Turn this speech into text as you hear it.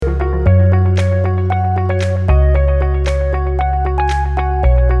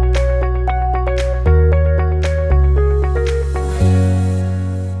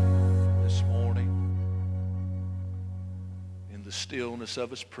of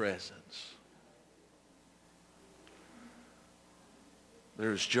His presence,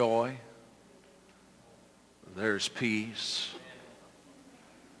 there's joy, there's peace,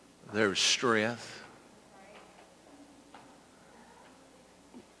 there's strength.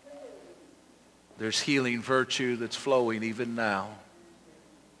 There's healing virtue that's flowing even now.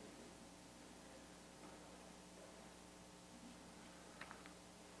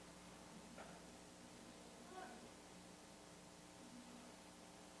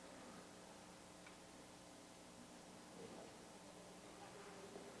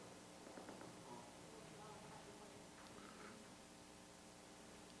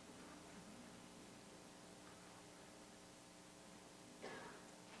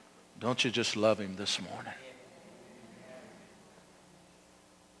 Don't you just love Him this morning?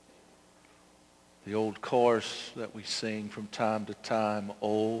 The old chorus that we sing from time to time,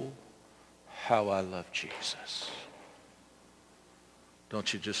 oh, how I love Jesus.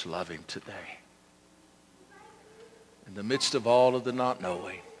 Don't you just love Him today? In the midst of all of the not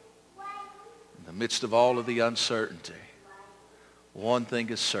knowing, in the midst of all of the uncertainty, one thing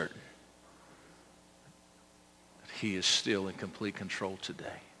is certain, that He is still in complete control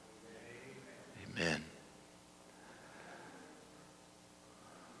today. Amen.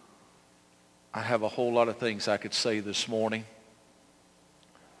 I have a whole lot of things I could say this morning,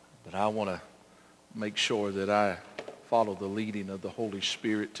 but I want to make sure that I follow the leading of the Holy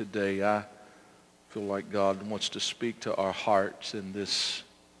Spirit today. I feel like God wants to speak to our hearts in this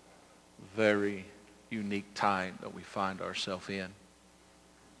very unique time that we find ourselves in.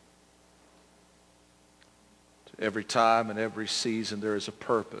 Every time and every season there is a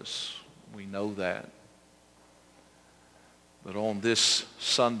purpose. We know that. But on this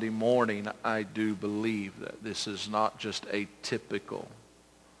Sunday morning, I do believe that this is not just a typical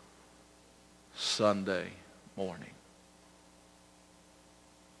Sunday morning.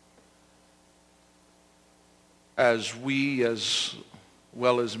 As we, as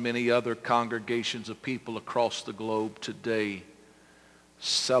well as many other congregations of people across the globe today,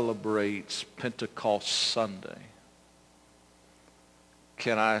 celebrates Pentecost Sunday,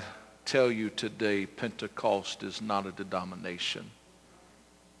 can I tell you today, Pentecost is not a denomination.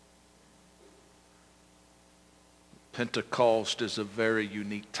 Pentecost is a very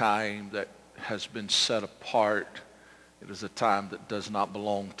unique time that has been set apart. It is a time that does not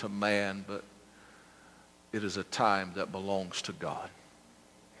belong to man, but it is a time that belongs to God.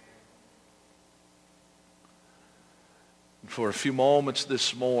 And for a few moments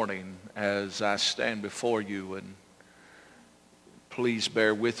this morning, as I stand before you, and please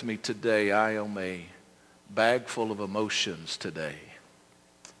bear with me today. I am a bag full of emotions today.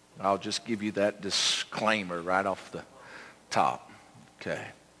 I'll just give you that disclaimer right off the top. Okay.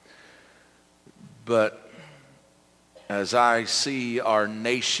 But as I see our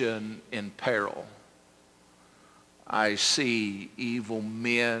nation in peril, I see evil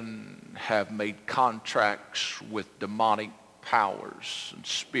men have made contracts with demonic powers and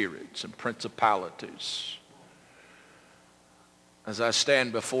spirits and principalities. As I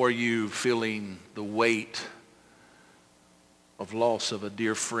stand before you feeling the weight of loss of a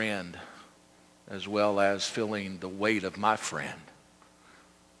dear friend, as well as feeling the weight of my friend,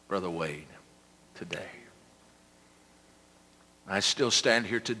 Brother Wade, today. I still stand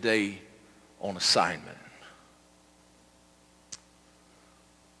here today on assignment.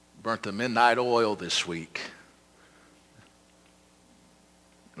 Burnt the midnight oil this week.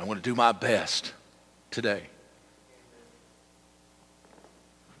 And I want to do my best today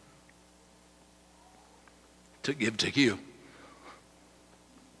to give to you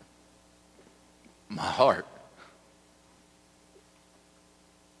my heart.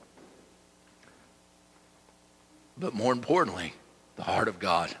 But more importantly, the heart of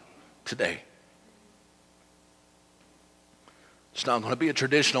God today. It's not going to be a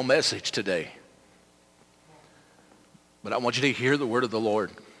traditional message today, but I want you to hear the word of the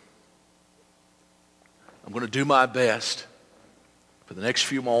Lord. I'm going to do my best for the next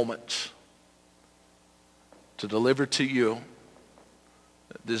few moments to deliver to you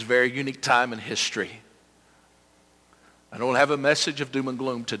at this very unique time in history. I don't have a message of doom and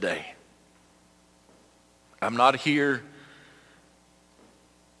gloom today. I'm not here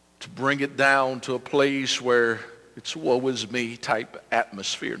to bring it down to a place where it's woe is me type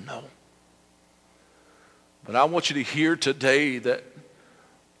atmosphere. No. But I want you to hear today that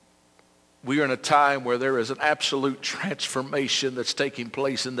we are in a time where there is an absolute transformation that's taking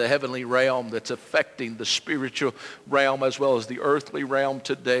place in the heavenly realm that's affecting the spiritual realm as well as the earthly realm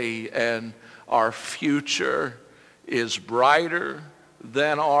today. And our future is brighter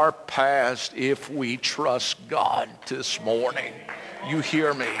than our past if we trust God this morning. you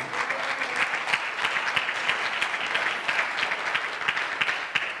hear me?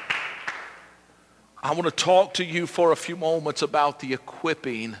 I want to talk to you for a few moments about the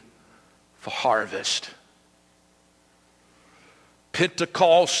equipping for harvest.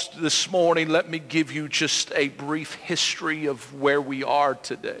 Pentecost this morning, let me give you just a brief history of where we are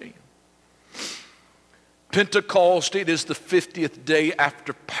today. Pentecost, it is the 50th day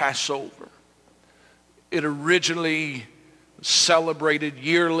after Passover. It originally celebrated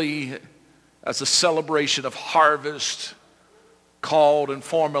yearly as a celebration of harvest, called and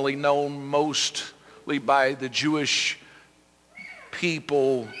formerly known mostly by the Jewish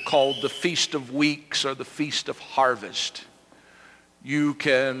people called the Feast of Weeks or the Feast of Harvest. You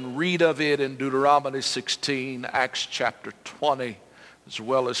can read of it in Deuteronomy 16, Acts chapter 20, as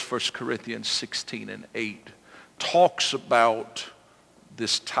well as 1 Corinthians 16 and 8. Talks about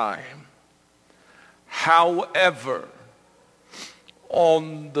this time. However,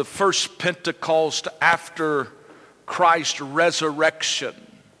 on the first Pentecost after Christ's resurrection,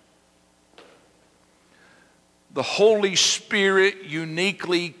 the Holy Spirit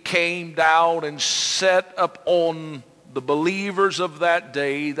uniquely came down and set up on the believers of that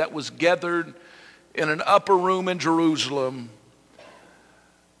day that was gathered in an upper room in Jerusalem.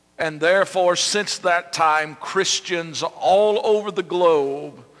 And therefore, since that time, Christians all over the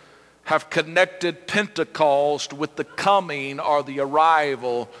globe have connected Pentecost with the coming or the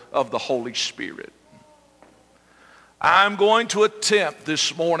arrival of the Holy Spirit. I'm going to attempt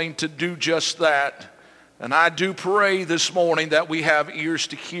this morning to do just that. And I do pray this morning that we have ears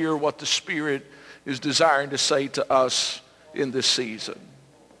to hear what the Spirit is desiring to say to us in this season.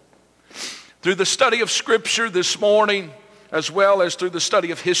 Through the study of Scripture this morning, as well as through the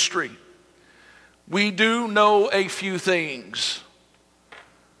study of history, we do know a few things.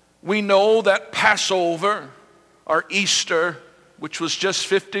 We know that Passover, or Easter, which was just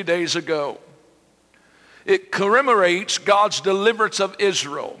 50 days ago, it commemorates God's deliverance of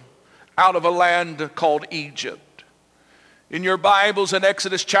Israel out of a land called Egypt. In your Bibles, in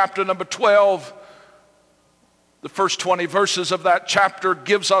Exodus chapter number 12, the first 20 verses of that chapter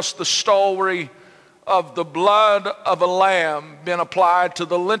gives us the story of the blood of a lamb being applied to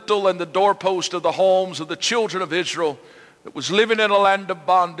the lintel and the doorpost of the homes of the children of Israel that was living in a land of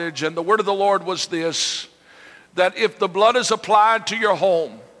bondage. And the word of the Lord was this, that if the blood is applied to your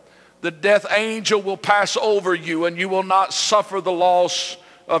home, the death angel will pass over you and you will not suffer the loss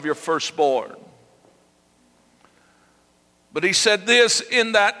of your firstborn. But he said this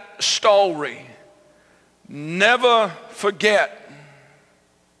in that story, never forget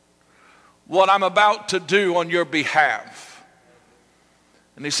what I'm about to do on your behalf.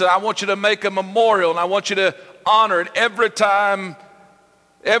 And he said, I want you to make a memorial and I want you to honor it every time,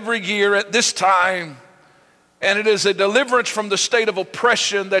 every year at this time. And it is a deliverance from the state of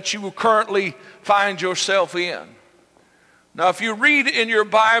oppression that you will currently find yourself in. Now, if you read in your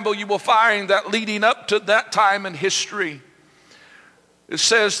Bible, you will find that leading up to that time in history, it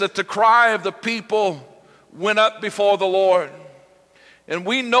says that the cry of the people went up before the Lord. And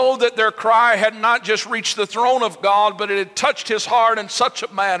we know that their cry had not just reached the throne of God, but it had touched his heart in such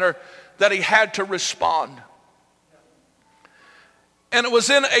a manner that he had to respond. And it was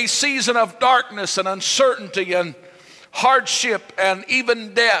in a season of darkness and uncertainty and hardship and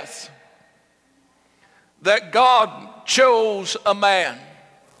even death that God chose a man.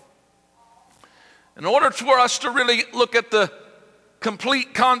 In order for us to really look at the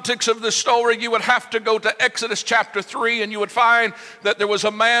complete context of the story, you would have to go to Exodus chapter 3, and you would find that there was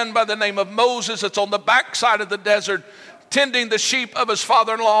a man by the name of Moses that's on the backside of the desert tending the sheep of his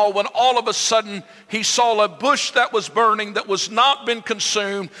father-in-law, when all of a sudden he saw a bush that was burning, that was not been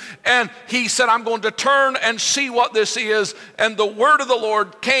consumed, and he said, I'm going to turn and see what this is. And the word of the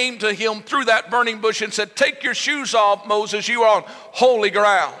Lord came to him through that burning bush and said, take your shoes off, Moses, you are on holy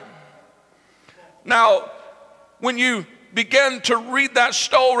ground. Now, when you begin to read that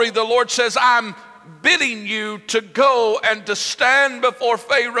story, the Lord says, I'm bidding you to go and to stand before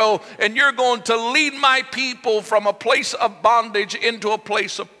Pharaoh, and you're going to lead my people from a place of bondage into a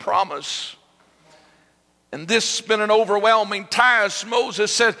place of promise. And this has been an overwhelming task.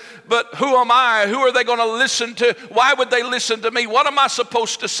 Moses said, but who am I? Who are they going to listen to? Why would they listen to me? What am I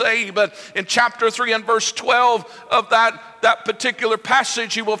supposed to say? But in chapter 3 and verse 12 of that particular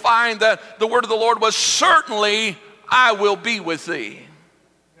passage, you will find that the word of the Lord was, certainly I will be with thee.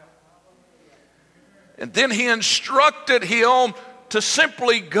 And then he instructed him to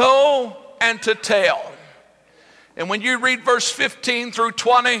simply go and to tell. And when you read verse 15 through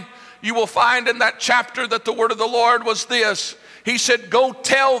 20, you will find in that chapter that the word of the Lord was this. He said, go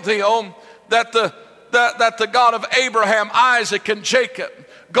tell them that the the God of Abraham, Isaac, and Jacob.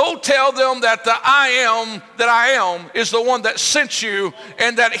 Go tell them that the I am is the one that sent you,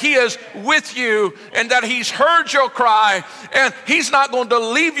 and that he is with you, and that he's heard your cry, and he's not going to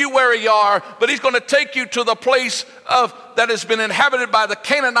leave you where you are, but he's going to take you to the place that has been inhabited by the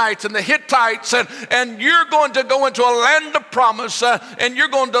Canaanites and the Hittites, and you're going to go into a land of promise, and you're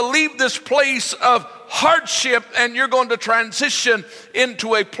going to leave this place of hardship, and you're going to transition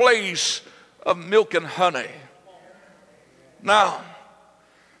into a place of milk and honey. Now,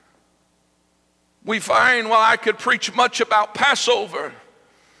 we find, while I could preach much about Passover,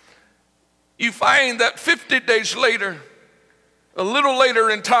 you find that 50 days later, a little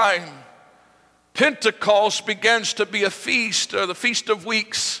later in time, Pentecost begins to be a feast, or the Feast of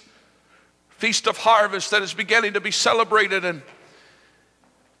Weeks, Feast of Harvest, that is beginning to be celebrated. And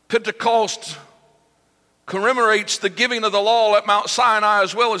Pentecost commemorates the giving of the law at Mount Sinai,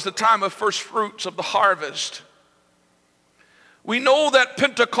 as well as the time of first fruits of the harvest. We know that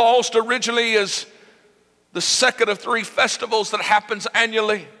Pentecost originally is the second of three festivals that happens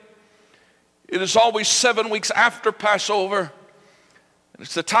annually. It is always 7 weeks after Passover. And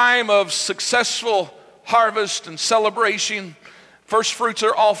it's the time of successful harvest and celebration. First fruits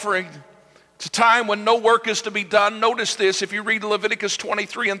are offering. It's a time when no work is to be done. Notice this, if you read Leviticus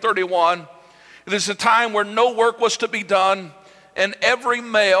 23 and 31, it is a time where no work was to be done, and every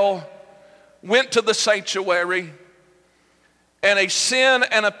male went to the sanctuary, and a sin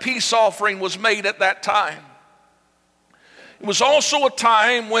and a peace offering was made at that time. It was also a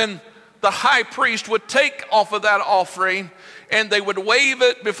time when the high priest would take off of that offering, and they would wave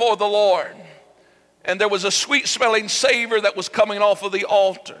it before the Lord. And there was a sweet smelling savor that was coming off of the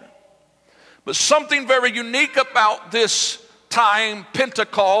altar. But something very unique about this time,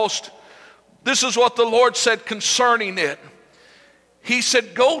 Pentecost, this is what the Lord said concerning it. He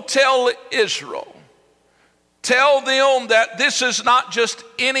said, go tell Israel, tell them that this is not just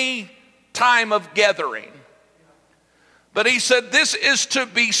any time of gathering, but he said this is to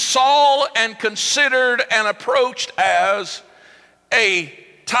be saw and considered and approached as a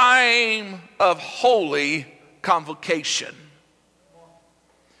time of holy convocation.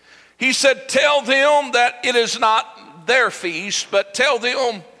 He said, tell them that it is not their feast, but tell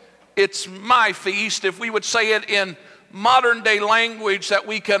them it's my feast. If we would say it in modern day language that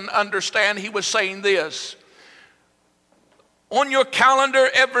we can understand, he was saying this. On your calendar,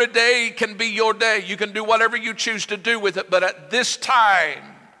 every day can be your day. You can do whatever you choose to do with it, but at this time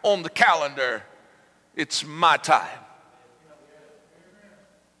on the calendar, it's my time.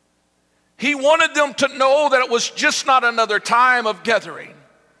 He wanted them to know that it was just not another time of gathering,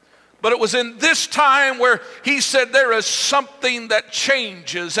 but it was in this time where he said there is something that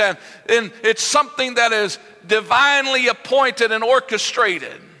changes, and it's something that is divinely appointed and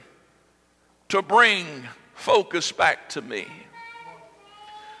orchestrated to bring focus back to me.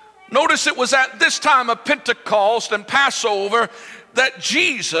 Notice it was at this time of Pentecost and Passover that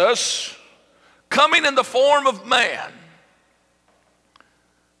Jesus, coming in the form of man,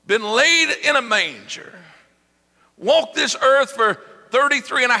 been laid in a manger, walked this earth for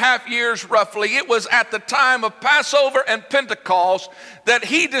 33 and a half years roughly. It was at the time of Passover and Pentecost that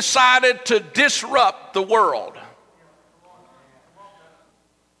he decided to disrupt the world.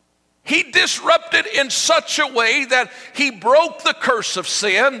 He disrupted in such a way that he broke the curse of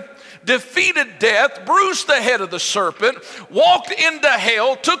sin, defeated death, bruised the head of the serpent, walked into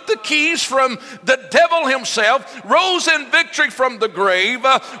hell, took the keys from the devil himself, rose in victory from the grave,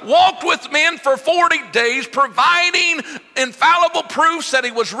 walked with men for 40 days, providing infallible proofs that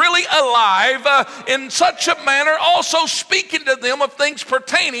he was really alive, in such a manner also speaking to them of things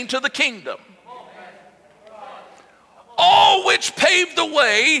pertaining to the kingdom. All which paved the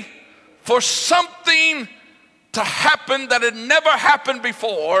way for something to happen that had never happened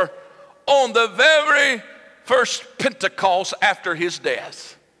before on the very first Pentecost after his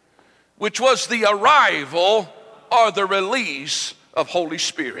death, which was the arrival or the release of Holy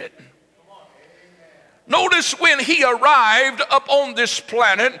Spirit. Notice when he arrived up on this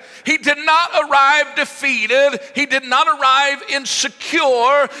planet, he did not arrive defeated. He did not arrive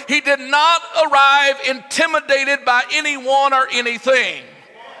insecure. He did not arrive intimidated by anyone or anything.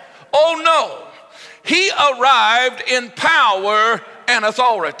 Oh no, he arrived in power and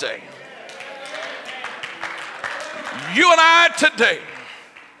authority. You and I today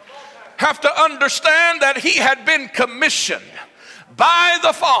have to understand that he had been commissioned by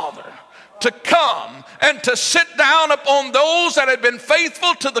the Father to come and to sit down upon those that had been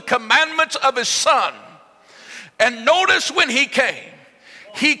faithful to the commandments of his Son. And notice when he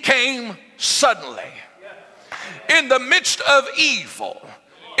came suddenly. In the midst of evil,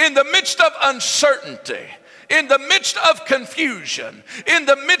 in the midst of uncertainty, in the midst of confusion, in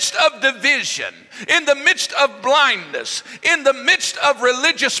the midst of division, in the midst of blindness, in the midst of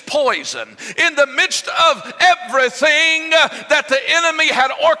religious poison, in the midst of everything that the enemy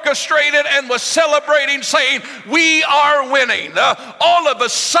had orchestrated and was celebrating, saying, we are winning. All of a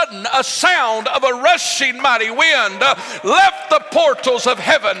sudden, a sound of a rushing mighty wind left the portals of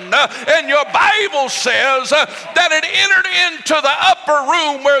heaven, and your Bible says that it entered into the upper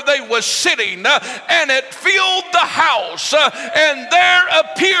room where they were sitting, and it filled the house, and there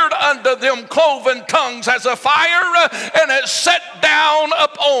appeared unto them cloven tongues as a fire, and it sat down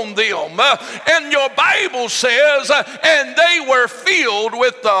upon them. And your Bible says, and they were filled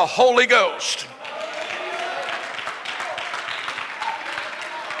with the Holy Ghost.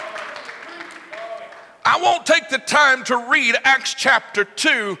 I won't take the time to read Acts chapter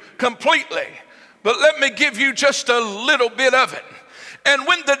 2 completely, but let me give you just a little bit of it. And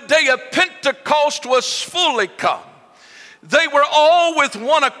when the day of Pentecost was fully come, they were all with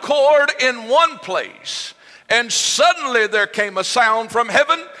one accord in one place. And suddenly there came a sound from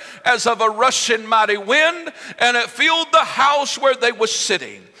heaven as of a rushing mighty wind, and it filled the house where they were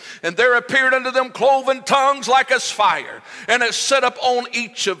sitting. And there appeared unto them cloven tongues like as fire, and it set up on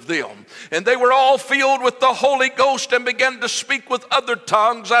each of them. And they were all filled with the Holy Ghost and began to speak with other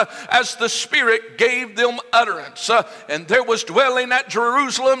tongues as the Spirit gave them utterance. And there was dwelling at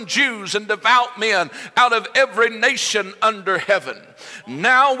Jerusalem Jews and devout men out of every nation under heaven.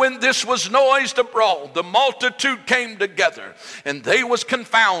 Now when this was noised abroad, the multitude came together, and they was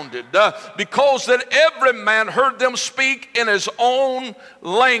confounded, because that every man heard them speak in his own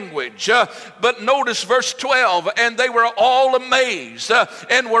language. But notice verse 12, and they were all amazed,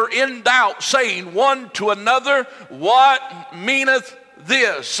 and were in doubt, saying one to another, what meaneth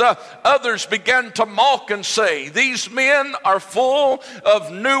this? Others began to mock and say, these men are full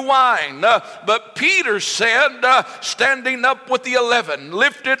of new wine. But Peter said, standing up with the 11,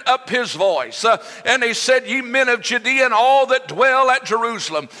 lifted up his voice, and he said, ye men of Judea and all that dwell at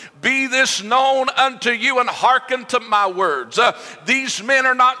Jerusalem, be this known unto you, and hearken to my words. These men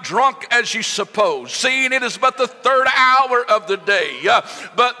are not drunk as you suppose, seeing it is but the third hour of the day.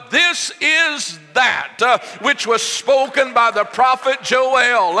 But this is that which was spoken by the prophet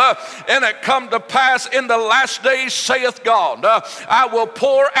Joel. And it come to pass in the last days, saith God, I will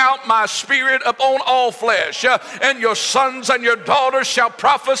pour out my spirit upon all flesh, and your sons and your daughters shall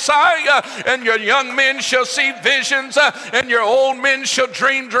prophesy, and your young men shall see visions, and your old men shall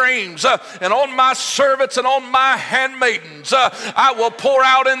dream dreams. And on my servants and on my handmaidens I will pour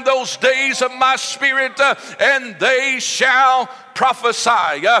out in those days of my spirit, and they shall prophesy.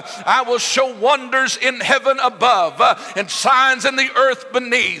 I will show wonders in heaven above, and signs in the earth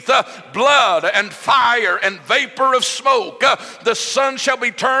beneath, blood and fire and vapor of smoke. The sun shall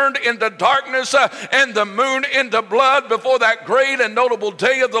be turned into darkness, and the moon into blood before that great and notable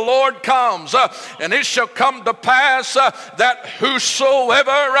day of the Lord comes. And it shall come to pass that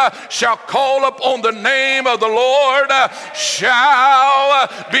whosoever shall call upon the name of the Lord shall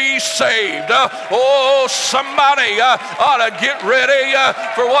be saved. Oh, somebody ought to get ready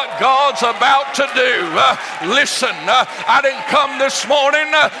for what God's about to do. Listen, I didn't come this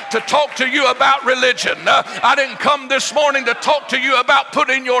morning to talk to you about religion. I didn't come this morning to talk to you about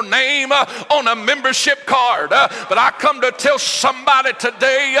putting your name on a membership card. But I come to tell somebody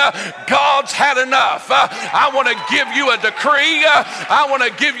today, God's had enough. I want to give you a decree. I want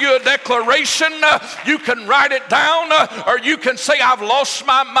to give you a declaration. You can write it down, or you can say, I've lost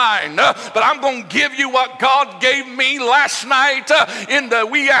my mind. But I'm going to give you what God gave me last night in the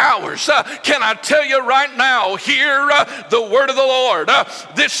wee hours. Can I tell you right now, hear the word of the Lord.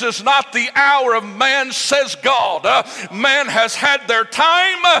 This is not the hour of man, says God. Man has had their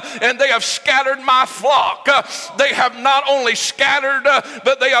time, and they have scattered my flock. They have not only scattered,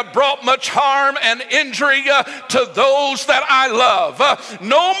 but they have brought much harm and injury to those that I love.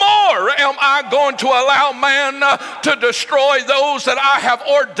 No more am I going to allow man to destroy those that I have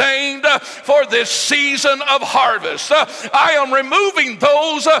ordained for this season of harvest. I am removing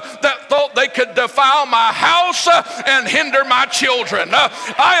those that thought they could defile my house and hinder my children.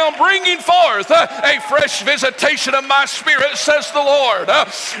 I am bringing forth a fresh visitation of my spirit, says the Lord.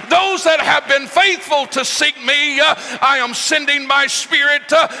 Those that have been faithful to seek me, I am sending my spirit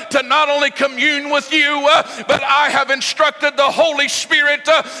to not only commune with you, but I have instructed the Holy Spirit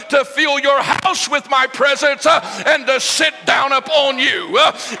to fill your house with my presence and to sit down upon you.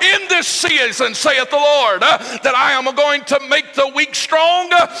 In this season, saith the Lord, that I am going to make the weak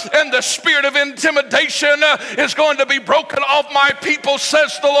strong, and the spirit of intimidation is going to be broken off my people,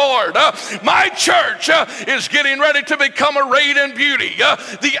 says the Lord. My church is getting ready to become arrayed in beauty.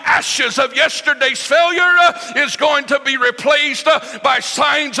 The ashes of yesterday's failure is going to be replaced by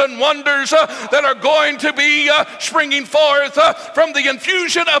signs and wonders that are going to be springing forth from the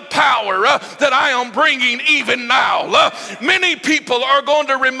infusion of power that I am bringing even now. Many people are going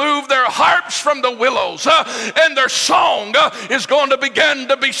to remove their harps from the willows, and their song is going to begin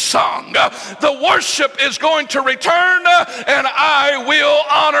to be sung. The worship is going to return, and I will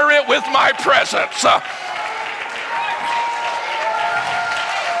honor it with my presence.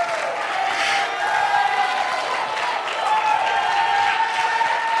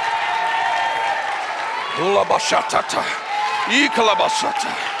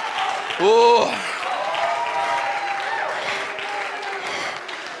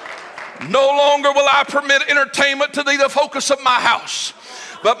 No longer will I permit entertainment to be the focus of my house,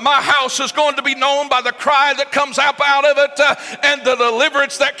 but my house is going to be known by the cry that comes up out of it and the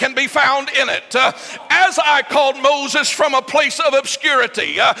deliverance that can be found in it. As I called Moses from a place of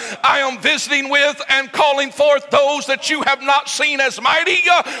obscurity, I am visiting with and calling forth those that you have not seen as mighty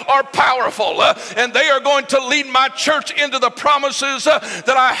or powerful, and they are going to lead my church into the promises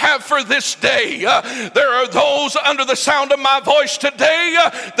that I have for this day. There are those under the sound of my voice today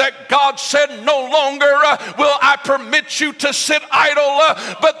that God said, no longer will I permit you to sit idle,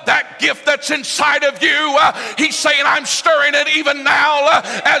 but that gift that's inside of you, he's saying, I'm stirring it even now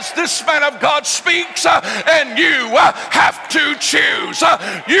as this man of God speaks, and you have to choose.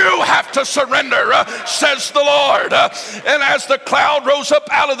 You have to surrender, says the Lord. And as the cloud rose up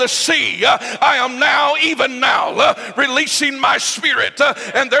out of the sea, I am now, even now, releasing my spirit,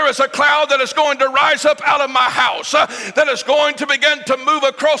 and there is a cloud that is going to rise up out of my house that is going to begin to move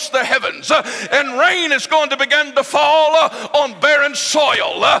across the heavens, and rain is going to begin to fall on barren soil,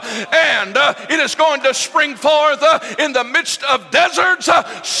 and it is going to spring forth in the midst of deserts,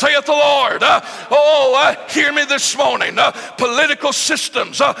 saith the Lord. Hear me this morning. Political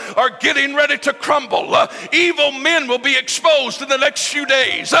systems are getting ready to crumble. Evil men will be exposed in the next few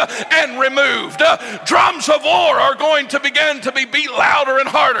days and removed. Drums of war are going to begin to be beat louder and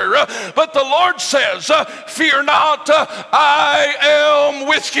harder, but the Lord says, fear not, I am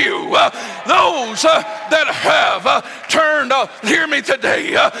with you. Those that have turned, hear me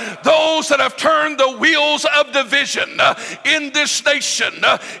today, those that have turned the wheels of division in this nation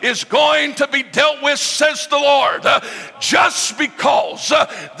is going to be dealt with, says the Lord. Just because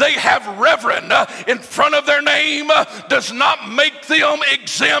they have reverend in front of their name does not make them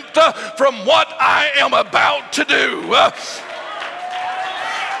exempt from what I am about to do.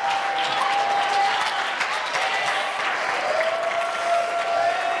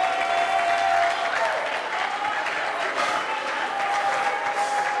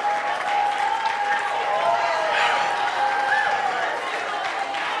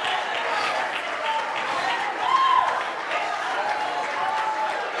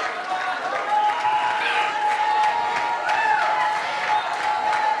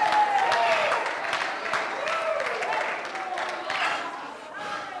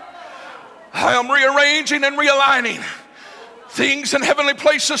 I am rearranging and realigning things in heavenly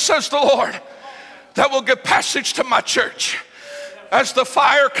places, says the Lord, that will give passage to my church. As the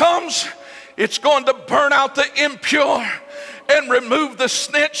fire comes, it's going to burn out the impure and remove the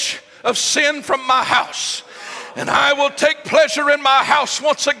stench of sin from my house. And I will take pleasure in my house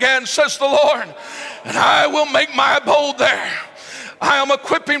once again, says the Lord, and I will make my abode there. I am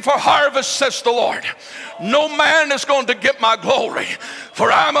equipping for harvest, says the Lord. No man is going to get my glory,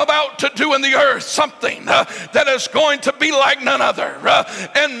 for I'm about to do in the earth something that is going to be like none other.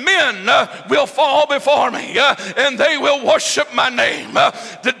 And men will fall before me, and they will worship my name.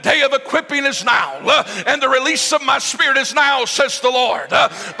 The day of equipping is now, and the release of my spirit is now, says the Lord.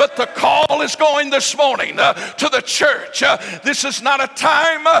 But the call is going this morning to the church. This is not a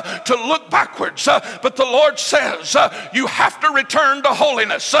time to look backwards, but the Lord says you have to return to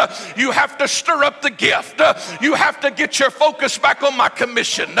holiness. You have to stir up the gift. You have to get your focus back on my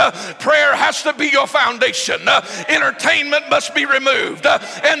commission. Prayer has to be your foundation. Entertainment must be removed,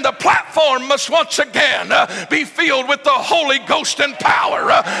 and the platform must once again be filled with the Holy Ghost and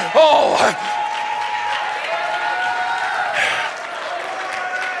power.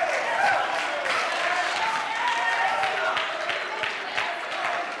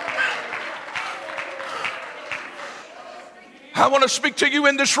 I want to speak to you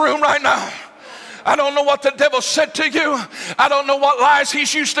in this room right now. I don't know what the devil said to you. I don't know what lies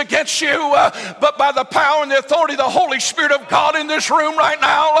he's used against you. But by the power and the authority of the Holy Spirit of God in this room right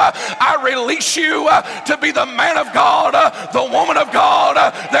now, I release you to be the man of God, the woman of God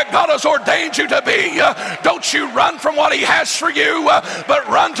that God has ordained you to be. Don't you run from what he has for you, but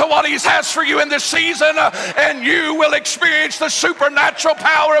run to what he has for you in this season, and you will experience the supernatural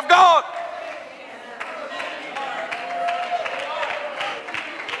power of God.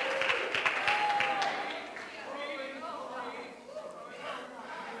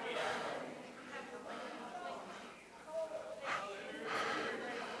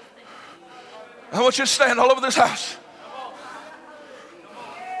 I want you to stand all over this house.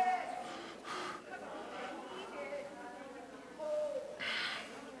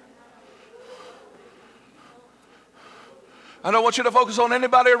 I don't want you to focus on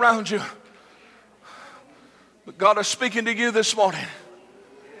anybody around you. But God is speaking to you this morning.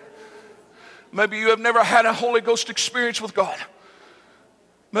 Maybe you have never had a Holy Ghost experience with God.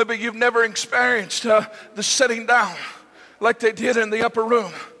 Maybe you've never experienced the sitting down like they did in the upper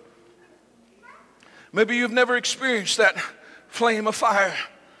room. Maybe you've never experienced that flame of fire.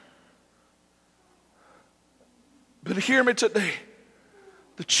 But hear me today.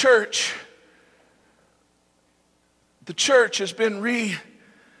 The church has been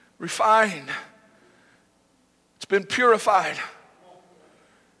refined. It's been purified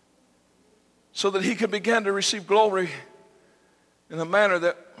so that he can begin to receive glory in a manner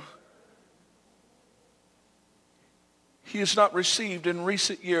that he has not received in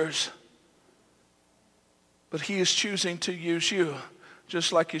recent years. But he is choosing to use you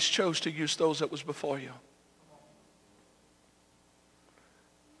just like he's chose to use those that was before you.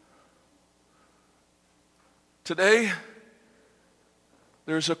 Today,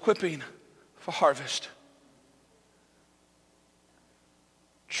 there's equipping for harvest.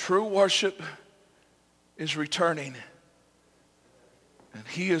 True worship is returning, and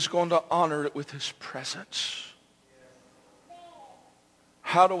he is going to honor it with his presence.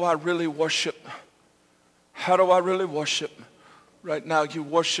 How do I really worship? How do I really worship? Right now, you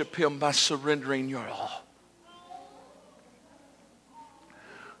worship him by surrendering your all.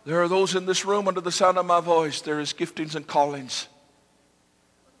 There are those in this room under the sound of my voice. There is giftings and callings.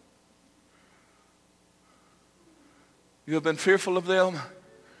 You have been fearful of them.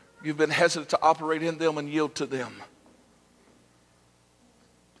 You've been hesitant to operate in them and yield to them.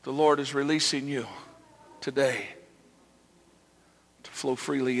 The Lord is releasing you today to flow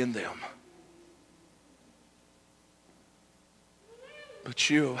freely in them.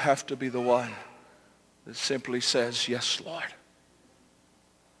 But you have to be the one that simply says, yes, Lord.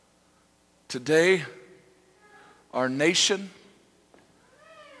 Today, our nation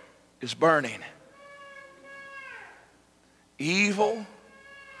is burning. Evil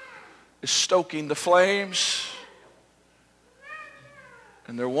is stoking the flames,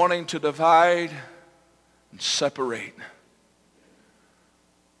 and they're wanting to divide and separate.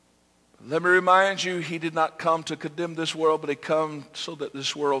 Let me remind you, he did not come to condemn this world, but he came so that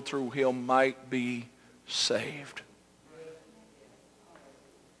this world through him might be saved.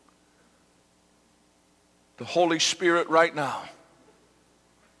 The Holy Spirit right now,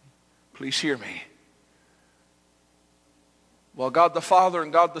 please hear me. While God the Father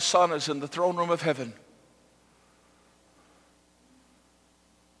and God the Son is in the throne room of heaven,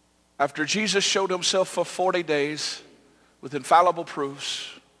 after Jesus showed himself for 40 days with infallible proofs,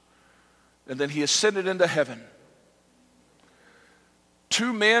 and then he ascended into heaven,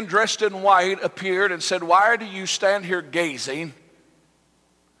 two men dressed in white appeared and said, why do you stand here gazing?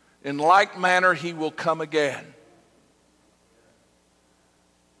 In like manner he will come again.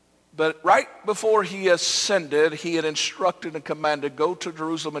 But right before he ascended, he had instructed and commanded, go to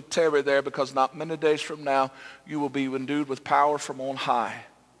Jerusalem and tarry there, because not many days from now you will be endued with power from on high.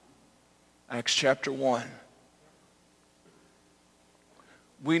 Acts chapter 1.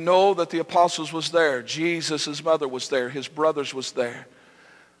 We know that the apostles was there. Jesus, his mother, was there. His brothers was there.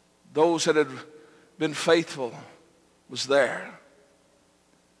 Those that had been faithful was there.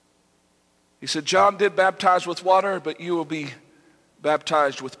 He said, John did baptize with water, but you will be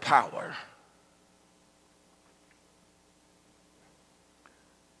baptized with power.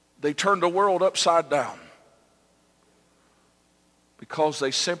 They turned the world upside down because they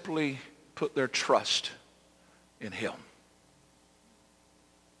simply put their trust in him.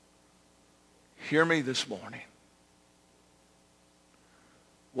 Hear me this morning.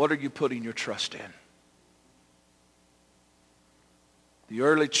 What are you putting your trust in? The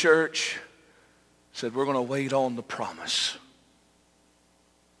early church said, we're going to wait on the promise.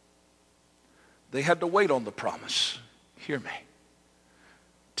 They had to wait on the promise. Hear me.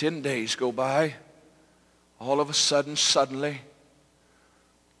 10 days go by, all of a sudden, suddenly,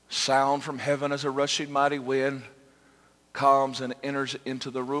 sound from heaven as a rushing mighty wind comes and enters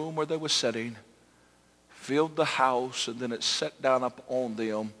into the room where they were sitting, filled the house, and then it set down upon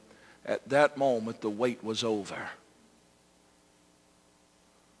them. At that moment, the wait was over.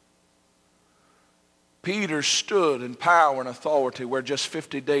 Peter stood in power and authority where just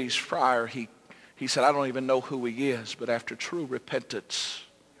 50 days prior he said, I don't even know who he is, but after true repentance,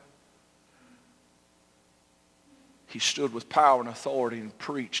 he stood with power and authority and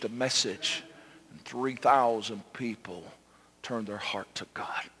preached a message, and 3,000 people turned their heart to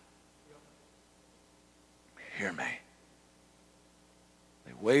God. Hear me.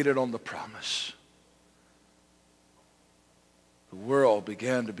 They waited on the promise. The world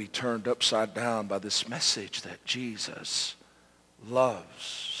began to be turned upside down by this message that Jesus loves,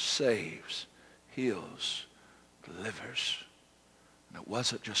 saves, heals, delivers. And it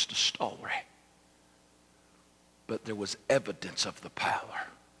wasn't just a story, but there was evidence of the power.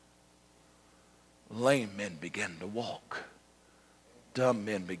 Lame men began to walk. Dumb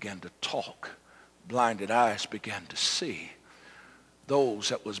men began to talk. Blinded eyes began to see. Those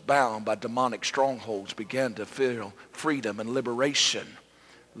that was bound by demonic strongholds began to feel freedom and liberation.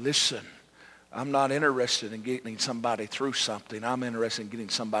 Listen, I'm not interested in getting somebody through something. I'm interested in getting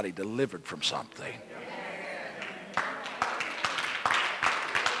somebody delivered from something.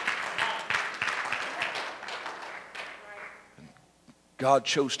 And God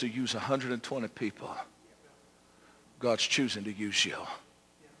chose to use 120 people. God's choosing to use you.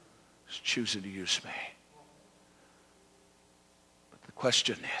 He's choosing to use me.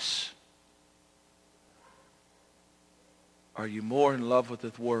 Question is, are you more in love with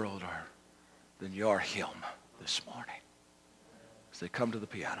the world than you are him this morning? As they come to the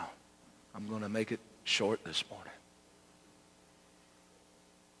piano, I'm going to make it short this morning.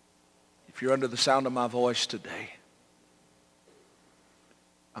 If you're under the sound of my voice today,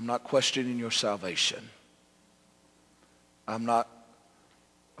 I'm not questioning your salvation. I'm not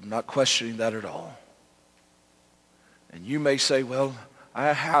questioning that at all. And you may say, well,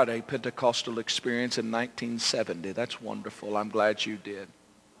 I had a Pentecostal experience in 1970. That's wonderful. I'm glad you did.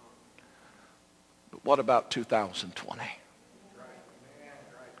 But what about 2020?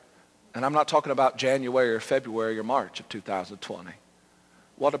 And I'm not talking about January or February or March of 2020.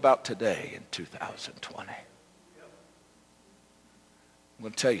 What about today in 2020? I'm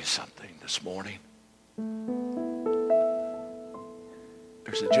going to tell you something this morning.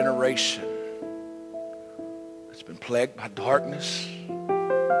 There's a generation that's been plagued by darkness,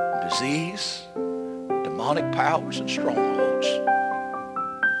 disease, demonic powers, and strongholds.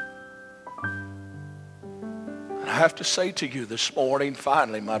 And I have to say to you this morning,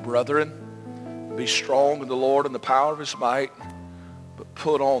 finally, my brethren, be strong in the Lord and the power of his might, but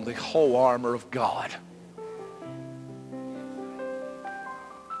put on the whole armor of God.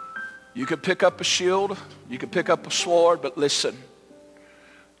 You can pick up a shield, you can pick up a sword, but listen,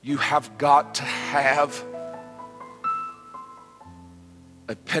 you have got to have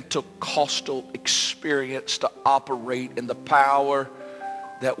a Pentecostal experience to operate in the power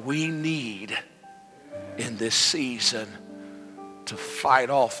that we need in this season to fight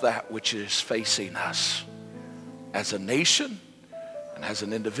off that which is facing us as a nation and as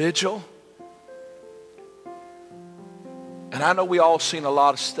an individual. And I know we all seen a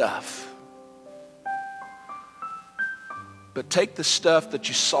lot of stuff. But take the stuff that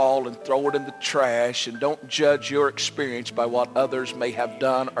you saw and throw it in the trash, and don't judge your experience by what others may have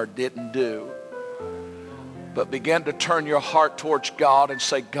done or didn't do. But begin to turn your heart towards God and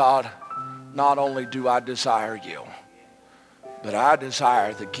say, God, not only do I desire you, but I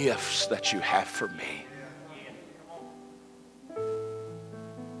desire the gifts that you have for me.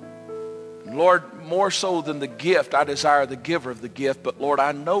 And Lord, more so than the gift, I desire the giver of the gift. But Lord,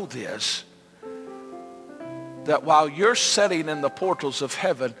 I know this, that while you're sitting in the portals of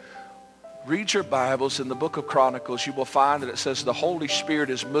heaven, read your Bibles in the book of Chronicles, you will find that it says the Holy Spirit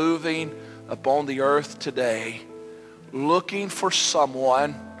is moving upon the earth today, looking for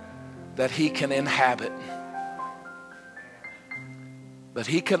someone that he can inhabit. But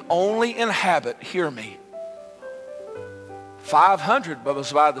he can only inhabit, hear me, 500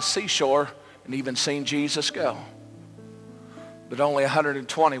 was by the seashore and even seen Jesus go. But only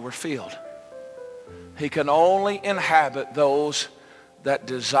 120 were filled. He can only inhabit those that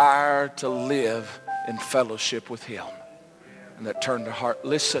desire to live in fellowship with him and that turn their heart.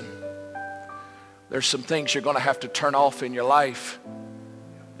 Listen, there's some things you're going to have to turn off in your life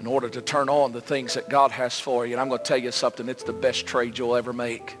in order to turn on the things that God has for you. And I'm going to tell you something, it's the best trade you'll ever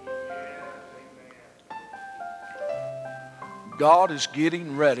make. God is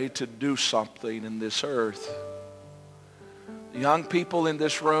getting ready to do something in this earth. The young people in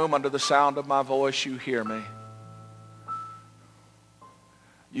this room, under the sound of my voice, you hear me.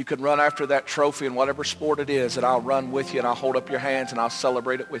 You can run after that trophy in whatever sport it is, and I'll run with you, and I'll hold up your hands, and I'll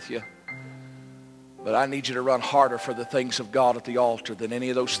celebrate it with you. But I need you to run harder for the things of God at the altar than any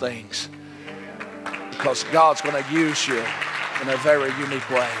of those things, because God's going to use you in a very unique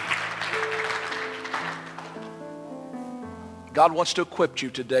way. God wants to equip you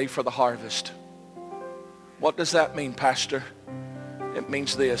today for the harvest. What does that mean, Pastor? It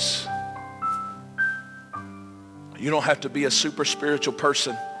means this. You don't have to be a super spiritual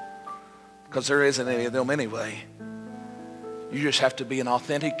person, because there isn't any of them anyway. You just have to be an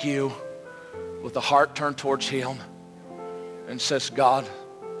authentic you with a heart turned towards Him and says, God,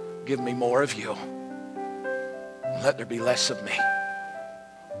 give me more of you. Let there be less of me.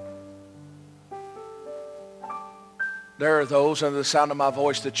 There are those under the sound of my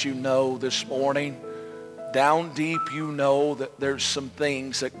voice that you know this morning, down deep you know that there's some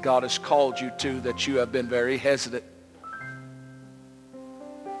things that God has called you to that you have been very hesitant.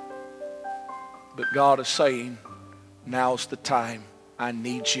 But God is saying, now's the time. I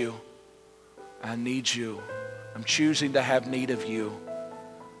need you. I need you. I'm choosing to have need of you.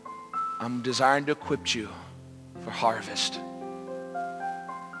 I'm desiring to equip you for harvest.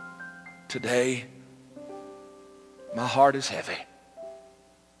 Today, my heart is heavy.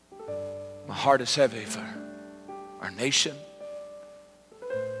 My heart is heavy for our nation,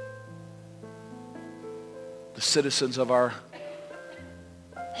 the citizens of our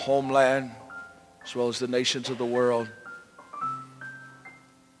homeland, as well as the nations of the world.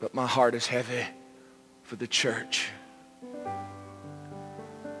 But my heart is heavy for the church.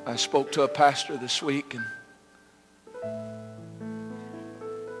 I spoke to a pastor this week, and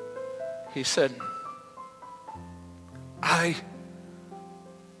he said, I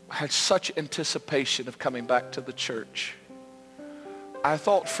had such anticipation of coming back to the church. I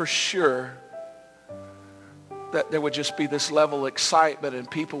thought for sure that there would just be this level of excitement and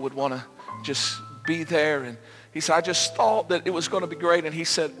people would want to just be there. And he said, I just thought that it was going to be great. And he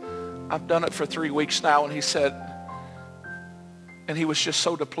said, I've done it for 3 weeks now. And he said, and he was just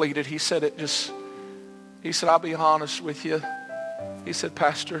so depleted. He said, I'll be honest with you. He said,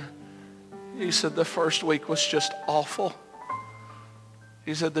 Pastor, he said, the first week was just awful.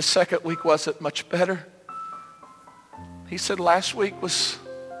 He said, the second week wasn't much better. He said, last week was,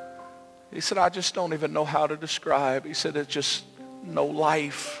 he said, I just don't even know how to describe. He said, it's just no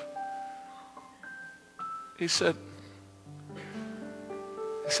life. He said,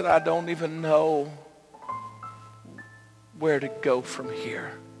 I don't even know where to go from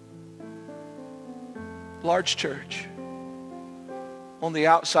here. Large church. On the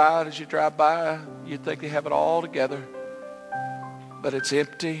outside, as you drive by, you'd think they have it all together. But it's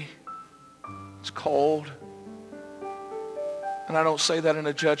empty. It's cold. And I don't say that in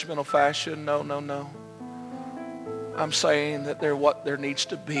a judgmental fashion. No, no, no. I'm saying that what there needs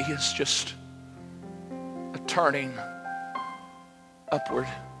to be is just a turning upward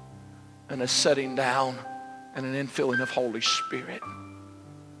and a setting down and an infilling of Holy Spirit.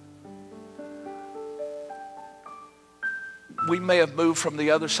 We may have moved from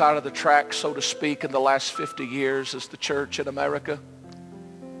the other side of the track, so to speak, in the last 50 years as the church in America.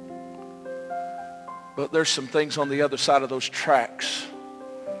 But there's some things on the other side of those tracks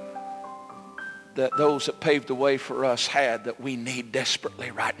that those that paved the way for us had that we need desperately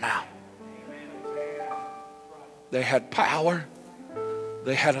right now. They had power.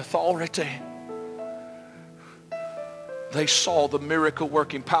 They had authority. They saw the miracle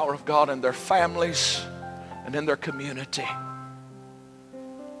working power of God in their families and in their community.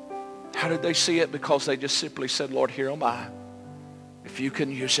 How did they see it? Because they just simply said, Lord, here am I. If you can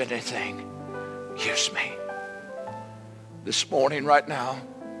use anything, use me. This morning, right now,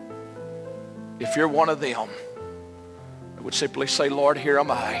 if you're one of them, I would simply say, Lord, here am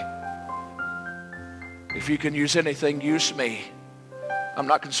I. If you can use anything, use me. I'm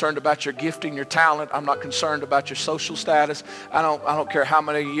not concerned about your gifting, your talent. I'm not concerned about your social status. I don't care how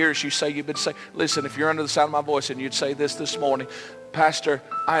many years you say you've been saved. Listen, if you're under the sound of my voice and you'd say this morning, Pastor,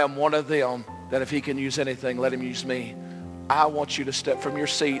 I am one of them that if he can use anything, let him use me. I want you to step from your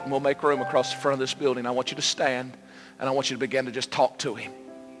seat, and we'll make room across the front of this building. I want you to stand, and I want you to begin to just talk to him.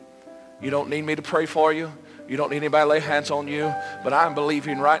 You don't need me to pray for you. You don't need anybody to lay hands on you. But I'm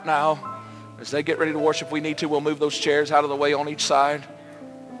believing right now, as they get ready to worship, if we need to, we'll move those chairs out of the way on each side.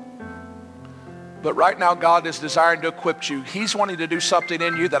 But right now, God is desiring to equip you. He's wanting to do something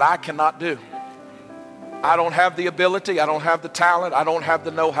in you that I cannot do. I don't have the ability. I don't have the talent. I don't have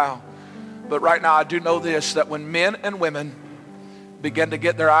the know-how. But right now, I do know this, that when men and women begin to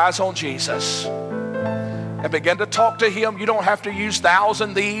get their eyes on Jesus and begin to talk to him. You don't have to use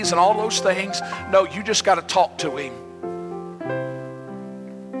thousand these and all those things. No, you just got to talk to him.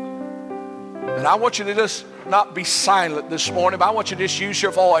 And I want you to just not be silent this morning, but I want you to just use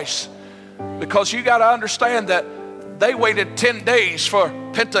your voice, because you got to understand that they waited 10 days for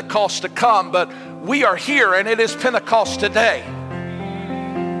Pentecost to come, but we are here and it is Pentecost today.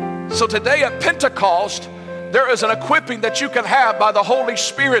 So today at Pentecost, there is an equipping that you can have by the Holy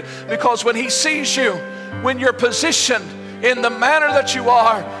Spirit, because when he sees you, when you're positioned in the manner that you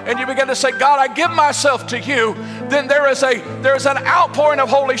are, and you begin to say, God, I give myself to you, then there is an outpouring of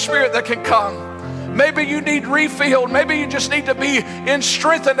Holy Spirit that can come. Maybe you need refilled. Maybe you just need to be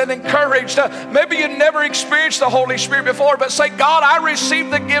strengthened and encouraged. Maybe you never experienced the Holy Spirit before, but say, God, I receive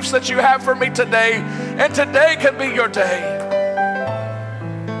the gifts that you have for me today, and today can be your day.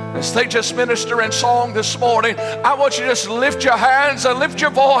 As they just minister in song this morning, I want you to just lift your hands and lift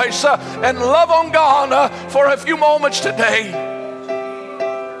your voice and love on God for a few moments today.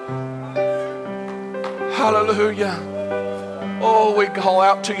 Hallelujah. Oh, we call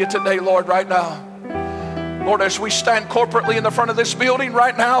out to you today, Lord, right now. Lord, as we stand corporately in the front of this building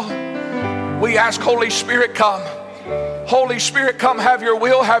right now, we ask, Holy Spirit, come. Holy Spirit, come, have your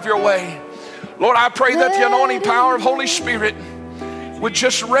will, have your way. Lord, I pray that the anointing power of Holy Spirit would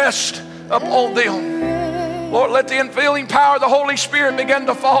just rest upon them. Lord, let the infilling power of the Holy Spirit begin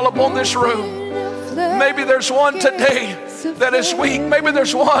to fall upon this room. Maybe there's one today that is weak. Maybe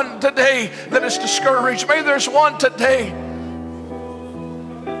there's one today that is discouraged. Maybe there's one today.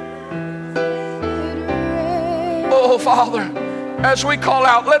 Oh, Father, as we call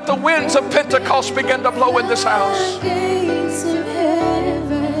out, let the winds of Pentecost begin to blow in this house.